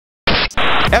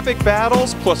Epic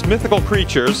battles plus mythical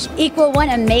creatures equal one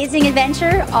amazing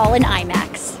adventure, all in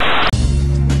IMAX.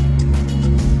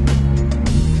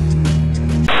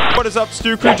 What is up,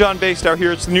 Stu Crew? John Basedow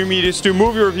here. It's the New Media Stu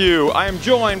Movie Review. I am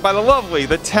joined by the lovely,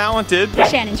 the talented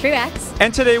Shannon Truax.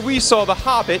 And today we saw The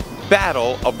Hobbit,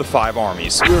 Battle of the Five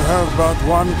Armies. You have but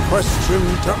one question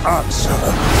to answer.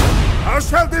 How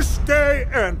shall this day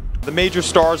end? The major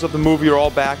stars of the movie are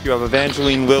all back. You have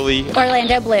Evangeline Lilly,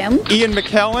 Orlando Bloom, Ian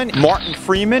McKellen, Martin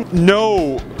Freeman.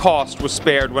 No cost was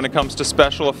spared when it comes to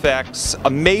special effects.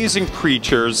 Amazing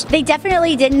creatures. They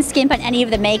definitely didn't skimp on any of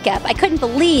the makeup. I couldn't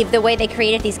believe the way they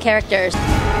created these characters.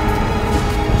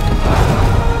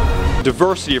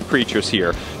 Diversity of creatures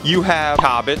here. You have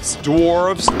hobbits,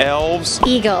 dwarves, elves,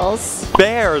 Eagles,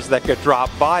 bears that get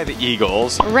dropped by the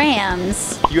eagles,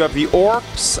 rams. You have the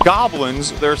orcs,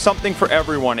 goblins. There's something for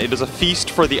everyone. It is a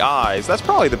feast for the eyes. That's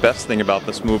probably the best thing about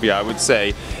this movie, I would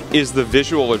say, is the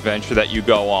visual adventure that you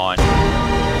go on.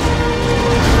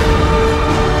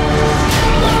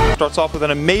 Starts off with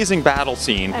an amazing battle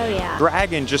scene. Oh yeah.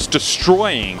 Dragon just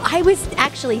destroying. I was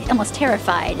actually almost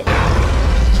terrified.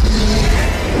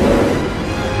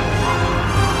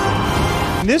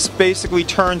 This basically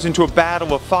turns into a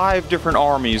battle of 5 different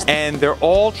armies, and they're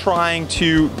all trying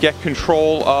to get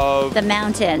control of the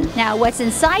mountain. Now, what's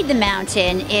inside the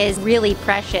mountain is really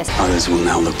precious. Others will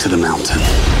now look to the mountain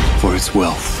for its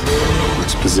wealth,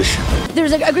 its position.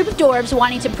 There's a group of dwarves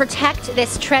wanting to protect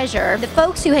this treasure. The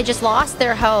folks who had just lost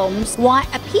their homes want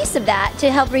a piece of that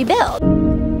to help rebuild.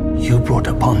 You brought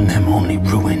upon them only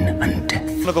ruin and death.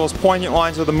 One of the most poignant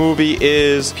lines of the movie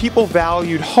is, people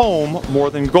valued home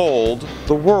more than gold,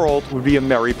 the world would be a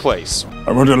merry place.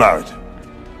 I won't allow it.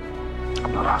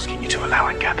 I'm not asking you to allow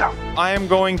it, Gandalf. I am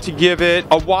going to give it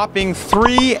a whopping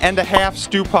 3.5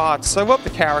 stew pots. I love the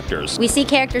characters. We see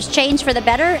characters change for the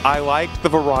better. I like the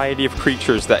variety of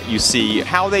creatures that you see,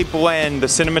 how they blend the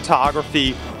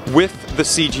cinematography with the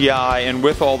CGI and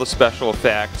with all the special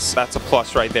effects. That's a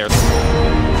plus right there.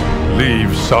 Leave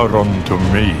Sauron to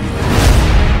me.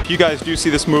 If you guys do see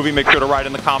this movie, make sure to write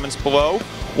in the comments below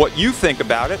what you think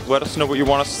about it. Let us know what you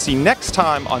want us to see next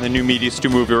time on the New Media Stu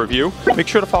Movie Review. Make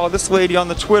sure to follow this lady on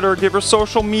the Twitter, give her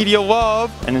social media love,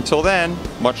 and until then,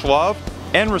 much love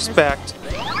and respect.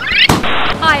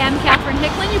 Hi, I'm Catherine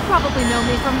Hicklin. You probably know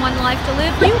me from One Life to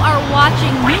Live. You are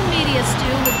watching New Media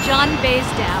Stew with John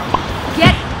Basedow.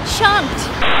 Get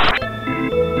chunked!